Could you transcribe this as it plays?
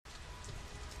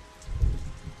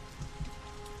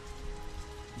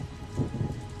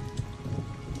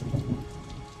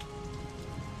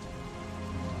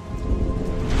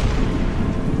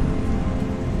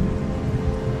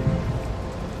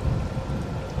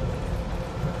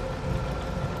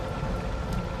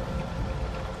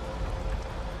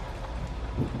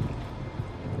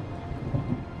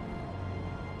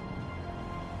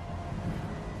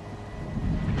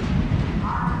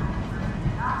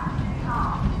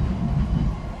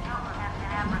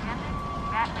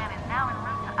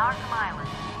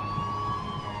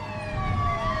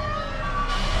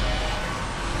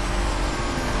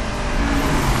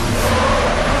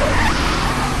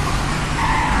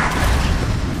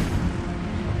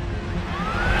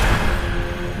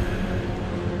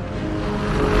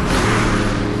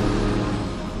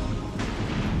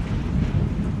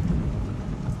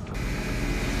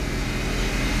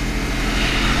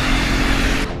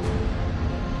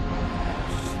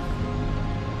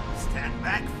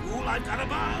I've got a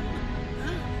bomb.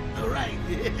 Huh? All right.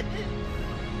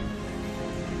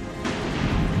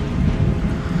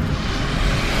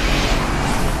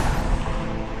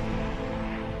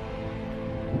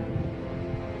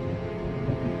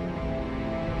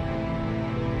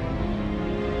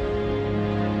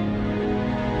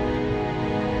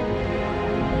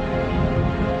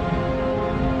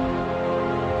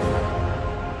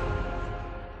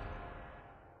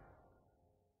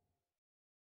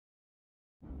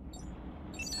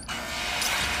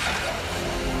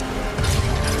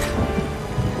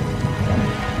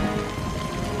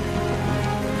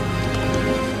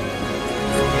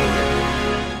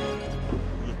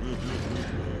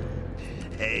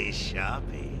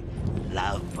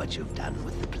 Love what you've done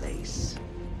with the place.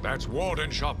 That's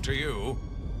Warden Shop to you.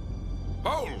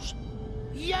 Bowles!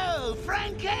 Yo,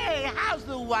 Frankie! How's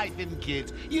the wife and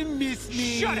kids? You miss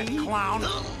me? Shut it, clown!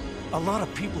 A lot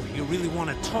of people here really want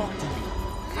to talk to me.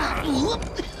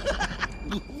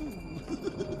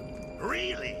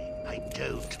 Really? I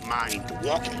don't mind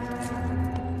walking.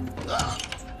 Ugh.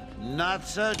 Not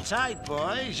so tight,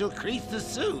 boys. You'll crease the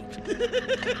suit.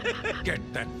 Get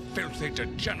that filthy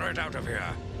degenerate out of here.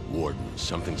 Warden,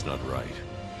 something's not right.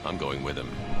 I'm going with him.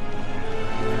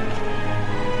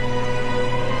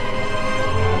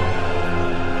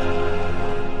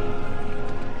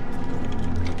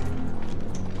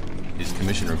 Is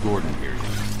Commissioner Gordon here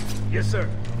yet? Yes, sir.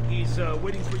 He's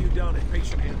waiting for you down at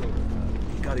patient handover.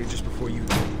 He got here just before you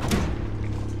did.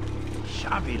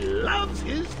 Sharpie loves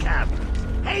his cameras.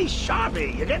 Hey,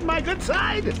 Sharpie, you getting my good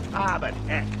side? Ah, but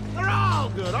heck, they're all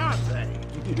good, aren't they?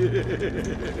 I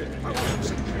wasn't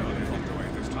securely locked away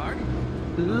this time.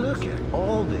 Look at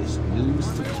all this new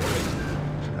security.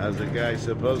 How's a guy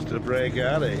supposed to break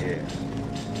out of here?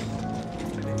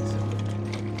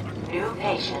 New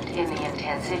patient in the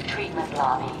intensive treatment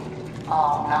lobby.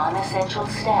 All non-essential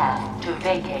staff to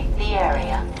vacate the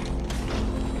area.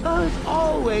 Oh, it's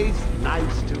always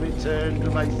nice to return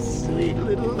to my sweet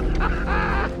little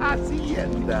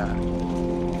hacienda.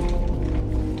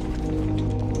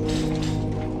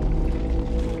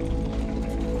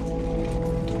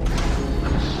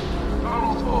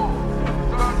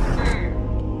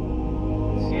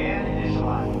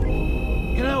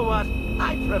 You know what?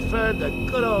 I prefer the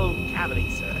good old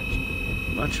cavity search.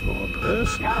 Much more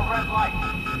personal. Got a red light.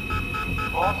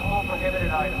 Multiple prohibited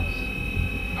items.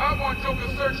 I want Joker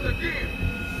searched again.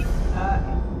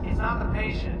 It's not the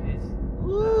patient, it's...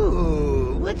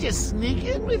 Ooh, would you sneak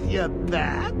in with your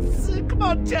bats? Come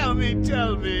on, tell me.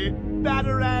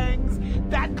 Batarangs,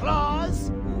 bat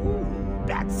claws, ooh,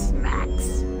 bat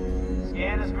smacks.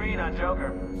 Scan is green on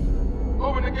Joker.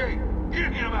 Open the gate.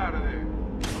 Get him out of there.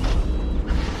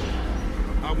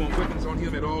 I want weapons on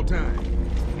him at all times.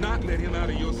 Not let him out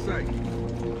of your sight.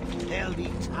 There'll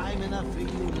be time enough for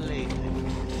you later.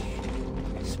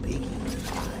 Speaking of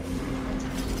time,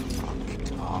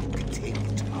 talk,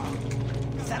 tick-tock.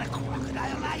 Is that a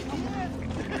crocodile I hear?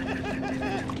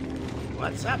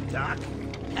 What's up, Doc?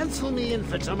 Pencil me in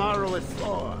for tomorrow at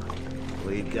 4.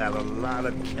 We've got a lot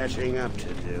of catching up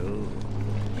to do.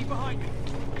 Keep behind me.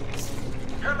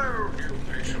 Hello, new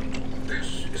patient.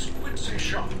 This is Quincy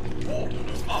Shop, Warden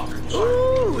of Arkham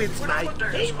Asylum. Ooh, it's my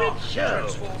favorite show.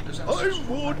 I'm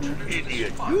Warden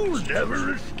Idiot. You'll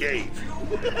never escape.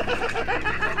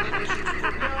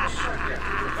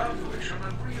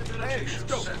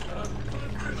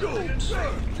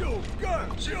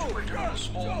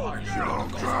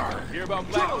 Hear about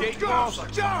Black Gate, boss?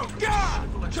 Joe,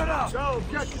 shut up! Joe,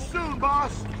 catch you soon,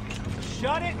 boss.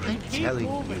 Shut it I'm and keep telling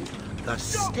moving. you, the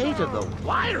state of the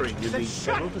wiring in these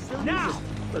federal facilities is,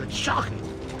 well, it's shocking.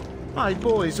 My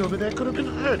boys over there could have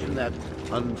been hurt in that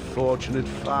unfortunate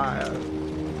fire.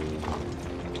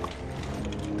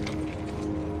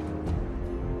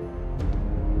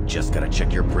 Just gotta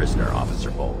check your prisoner,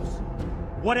 Officer Bowles.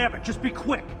 Whatever, just be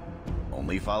quick.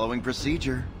 Only following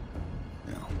procedure.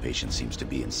 Well, patient seems to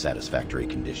be in satisfactory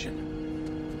condition.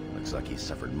 Looks like he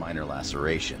suffered minor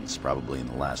lacerations, probably in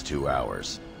the last 2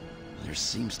 hours. There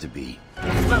seems to be...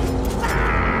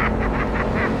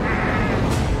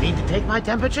 Need to take my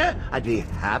temperature? I'd be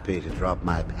happy to drop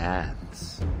my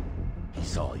pants.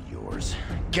 He's all yours.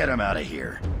 Get him out of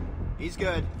here. He's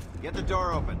good. Get the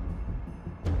door open.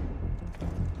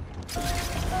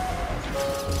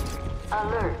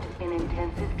 Alert in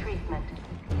intensive treatment.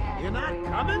 You're not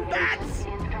coming back?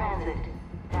 In transit.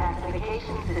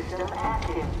 Classification system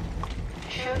active.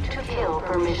 Shoot to kill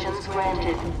permissions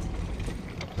granted.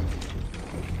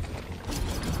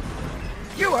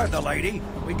 You heard the lady.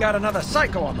 We got another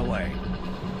cycle on the way.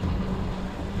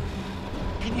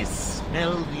 Can you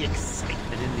smell the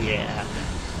excitement in the air?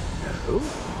 No?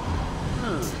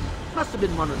 Must have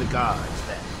been one of the guards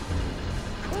then.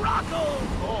 Rocco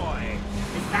boy!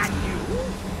 Is that you?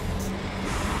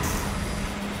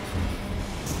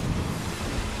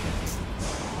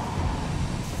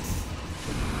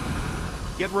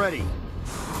 Get ready.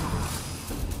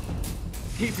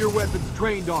 Keep your weapons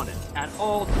trained on it at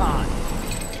all times.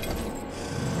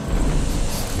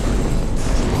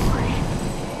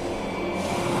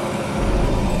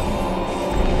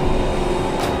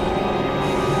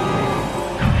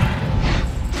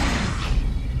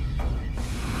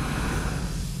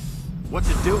 What's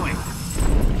it doing?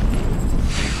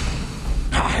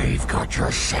 I've got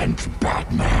your scent,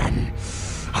 Batman.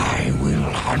 I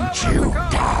will hunt you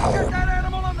down. Get that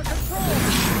animal under control!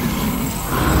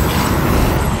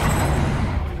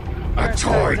 A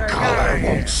toy collar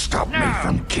won't stop me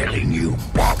from killing you,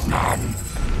 Batman.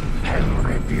 I'll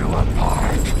rip you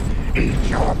apart, eat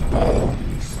your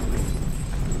bones.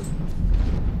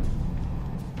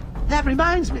 That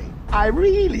reminds me, I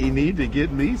really need to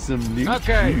get me some new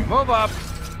Okay, shoes. move up.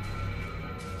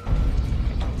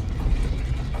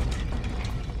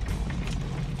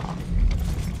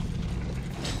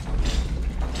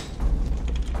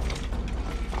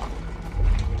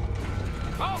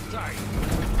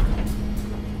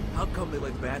 How come they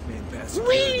let Batman pass?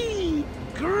 Whee!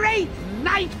 Great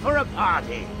night for a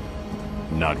party!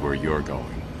 Not where you're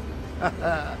going.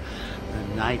 The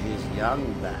night is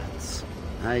young, Bats.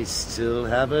 I still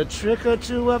have a trick or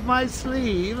two up my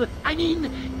sleeve. I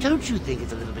mean, don't you think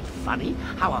it's a little bit funny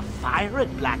how a fire at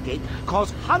Blackgate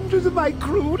caused hundreds of my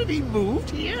crew to be moved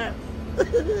here?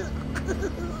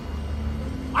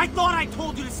 I thought I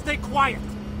told you to stay quiet.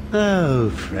 Oh,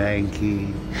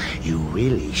 Frankie, you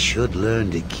really should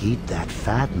learn to keep that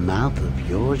fat mouth of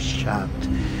yours shut.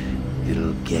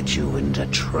 It'll get you into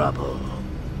trouble.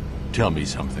 Tell me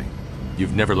something.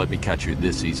 You've never let me catch you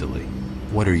this easily.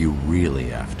 What are you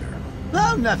really after?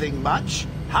 Oh, nothing much.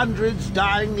 Hundreds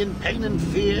dying in pain and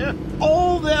fear.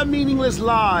 All their meaningless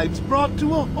lives brought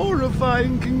to a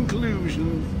horrifying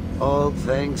conclusion. All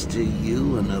thanks to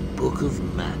you and a book of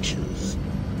matches.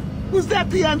 Was that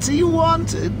the answer you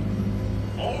wanted?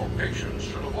 All patients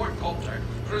should avoid contact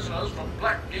with prisoners from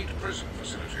Blackgate Prison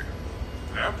Facility.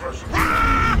 Their presence...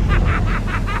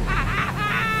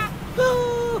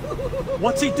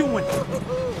 What's he doing?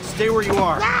 Stay where you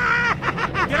are.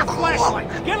 Get a flashlight.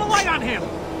 Get a light on him.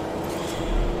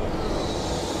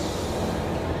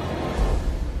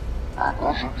 Our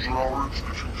presence in our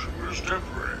institution is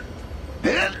temporary.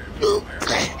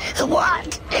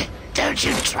 What? Don't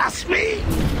you trust me?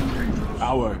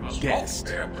 Our guest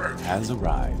has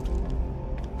arrived.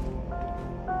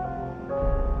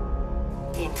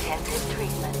 Intensive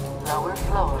treatment. Lower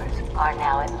floors are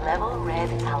now at level red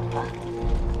alpha.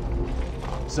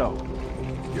 So,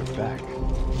 you're back.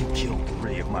 You killed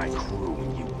 3 of my crew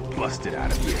and you busted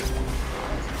out of here.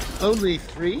 Only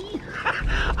 3?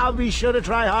 I'll be sure to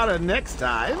try harder next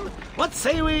time. What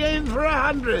say we aim for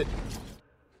 100?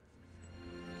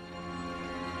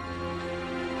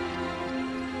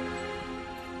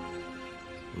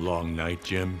 Long night,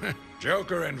 Jim?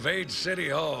 Joker invades City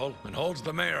Hall and holds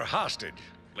the mayor hostage,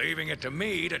 leaving it to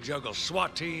me to juggle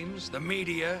SWAT teams, the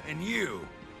media, and you.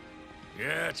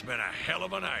 Yeah, it's been a hell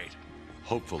of a night.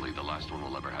 Hopefully the last one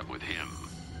we'll ever have with him.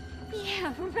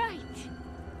 Yeah, right.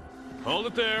 Hold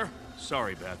it there.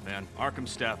 Sorry, Batman. Arkham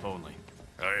staff only.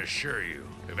 I assure you,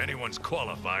 if anyone's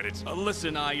qualified, it's...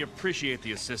 Listen, I appreciate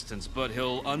the assistance, but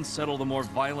he'll unsettle the more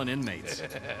violent inmates.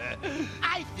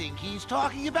 I think he's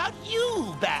talking about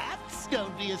you, Bats.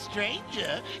 Don't be a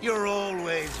stranger. You're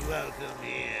always welcome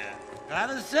here.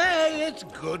 Gotta say, it's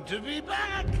good to be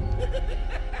back.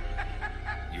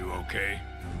 You okay?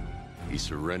 He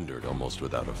surrendered almost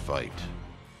without a fight.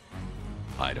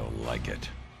 I don't like it.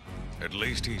 At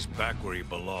least he's back where he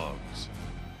belongs.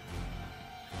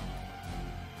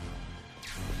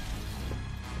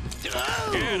 Get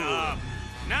up!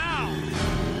 Now!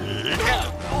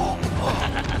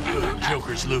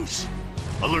 Joker's loose.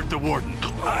 Alert the warden.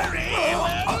 Hurry!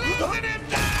 We're losing him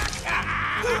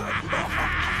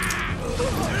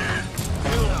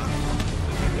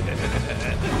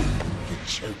The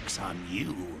joke's on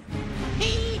you.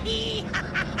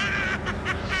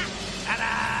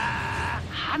 Ta-da!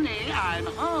 Honey, I'm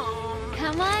home.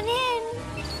 Come on in.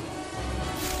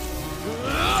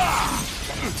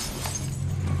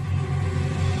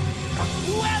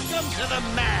 Welcome to the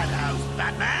madhouse,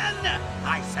 Batman!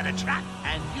 I set a trap,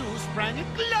 and you sprang it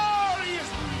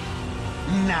gloriously!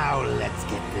 Now let's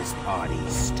get this party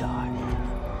started.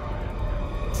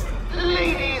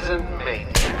 Ladies and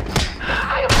maniacs,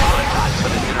 I apologize for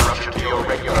the interruption to your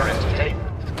regular entertainment.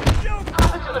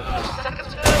 Up until a few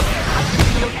seconds earlier, I could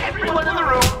feel everyone in the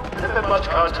room, and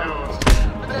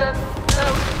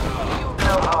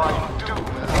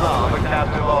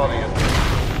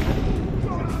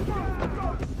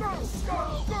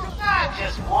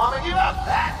you up,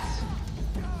 Bats?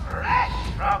 Fresh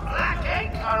from Black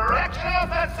Ink Correctional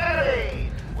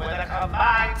Facility, with a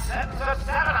combined sentence of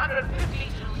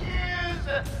 752 years.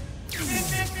 Ding,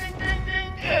 ding, ding, ding, ding.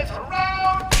 It's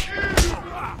round 2.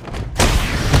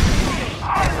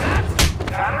 All right, Bats,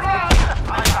 gotta run.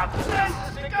 I got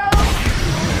places to go.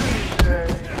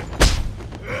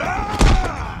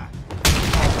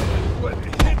 What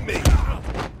hit me?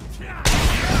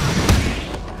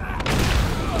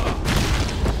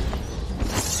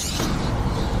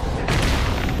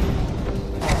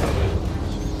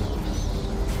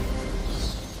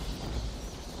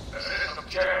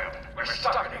 Jammed. We're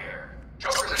stuck in here.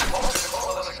 Joker's exposed to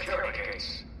all of the security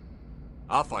gates.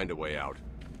 I'll find a way out.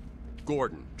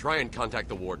 Gordon, try and contact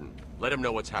the warden. Let him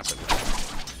know what's happened.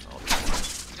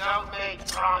 Don't make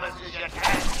promises you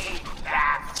can't keep,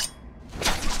 Bats.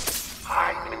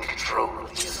 I'm in control of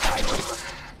the asylum.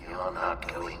 You're not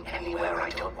going anywhere I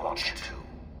don't want you to.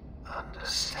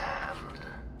 Understand?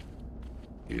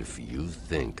 If you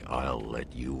think I'll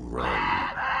let you run...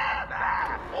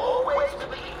 Always to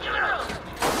be heroes!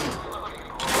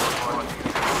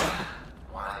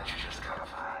 Why don't you just come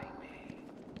find me?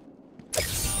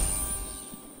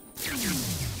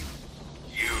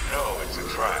 You know it's a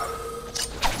trap.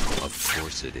 Of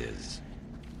course it is.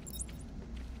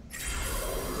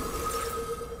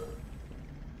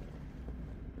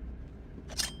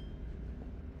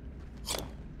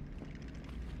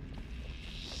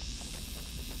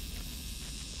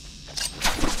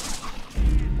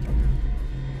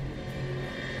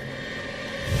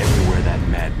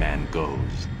 Man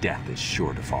goes, death is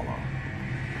sure to follow.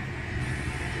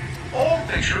 All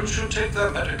patients should take their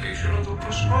medication at the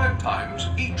prescribed times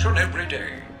each and every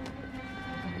day.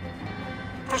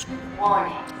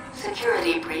 Warning.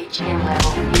 Security breach in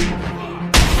level B.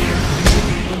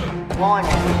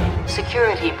 Warning.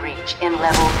 Security breach in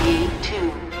level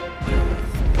B2.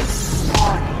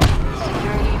 Warning.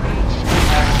 Security breach in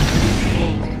level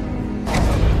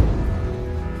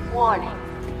B8. Warning.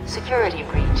 Security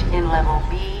breach in level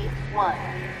B1.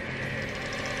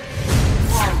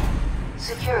 Warning.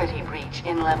 Security breach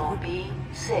in level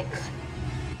B6.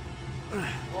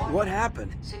 What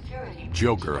happened?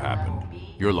 Joker happened.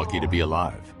 You're lucky to be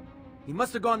alive. He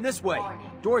must have gone this way.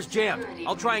 Door's jammed.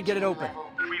 I'll try and get it open.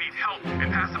 We need help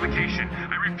in pacification.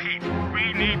 I repeat,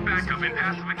 we need backup in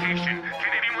pacification.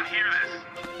 Can anyone hear this?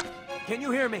 Can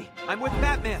you hear me? I'm with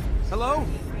Batman. Hello?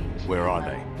 Where are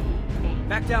they?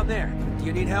 Back down there. Do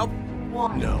you need help?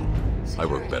 No. I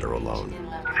work better alone.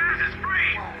 Zaz is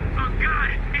free! Oh God,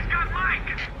 he's got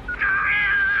Mike!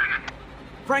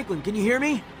 Franklin, can you hear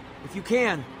me? If you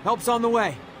can, help's on the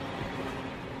way.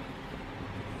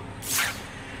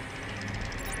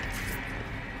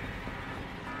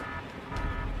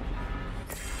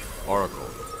 Oracle,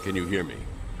 can you hear me?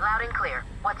 Loud and clear.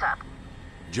 What's up?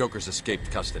 Joker's escaped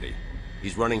custody.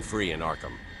 He's running free in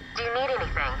Arkham. Do you need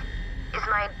anything? Is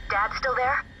my dad still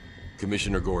there?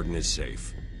 Commissioner Gordon is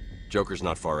safe. Joker's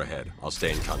not far ahead. I'll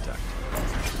stay in contact.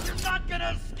 You're not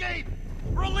gonna escape!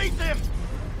 Release him!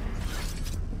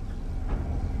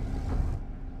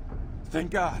 Thank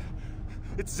God.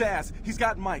 It's Zaz. He's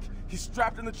got Mike. He's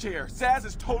strapped in the chair. Zaz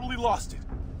has totally lost it.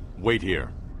 Wait here.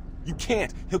 You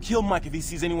can't. He'll kill Mike if he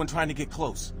sees anyone trying to get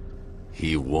close.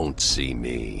 He won't see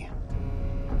me.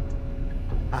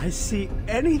 I see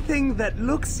anything that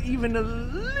looks even a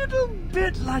little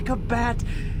bit like a bat,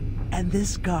 and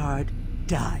this guard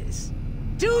dies.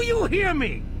 Do you hear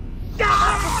me?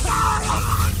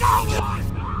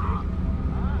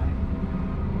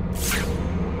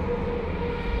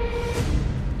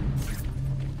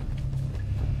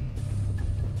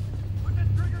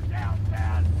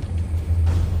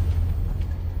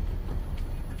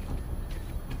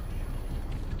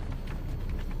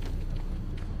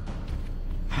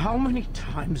 How many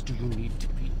times do you need to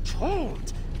be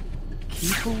told?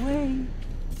 Keep away,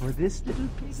 or this little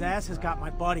pig... Zaz has got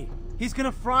my buddy. He's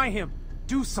gonna fry him.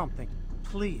 Do something,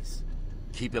 please.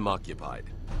 Keep him occupied.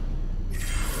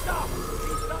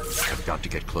 I've got to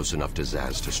get close enough to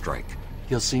Zaz to strike.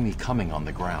 He'll see me coming on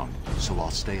the ground, so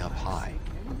I'll stay up high.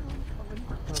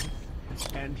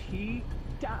 And he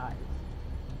dies.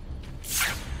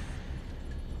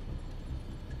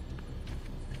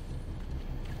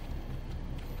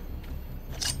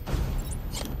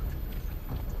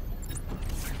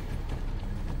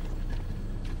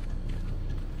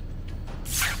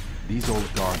 These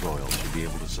old gargoyles should be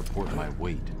able to support my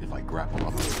weight if I grapple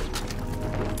up with it.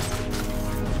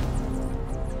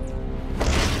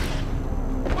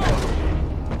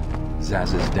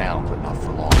 Zaz is down, but not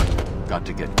for long. Got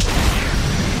to get...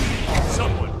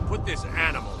 Someone put this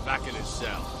animal back in his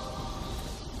cell.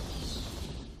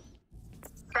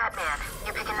 Batman.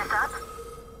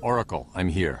 Oracle, I'm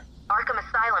here. Arkham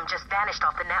Asylum just vanished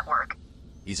off the network.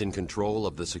 He's in control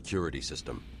of the security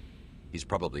system. He's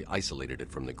probably isolated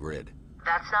it from the grid.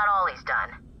 That's not all he's done.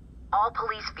 All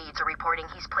police feeds are reporting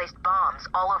he's placed bombs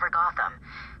all over Gotham.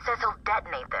 Says he'll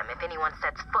detonate them if anyone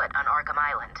sets foot on Arkham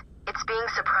Island. It's being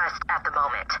suppressed at the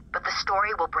moment, but the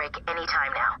story will break any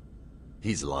time now.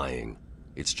 He's lying.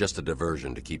 It's just a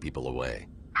diversion to keep people away.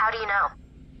 How do you know?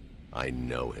 I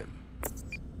know him.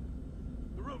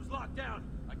 The room's locked down.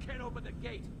 I can't open the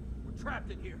gate. We're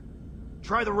trapped in here.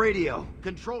 Try the radio.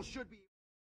 Control should be...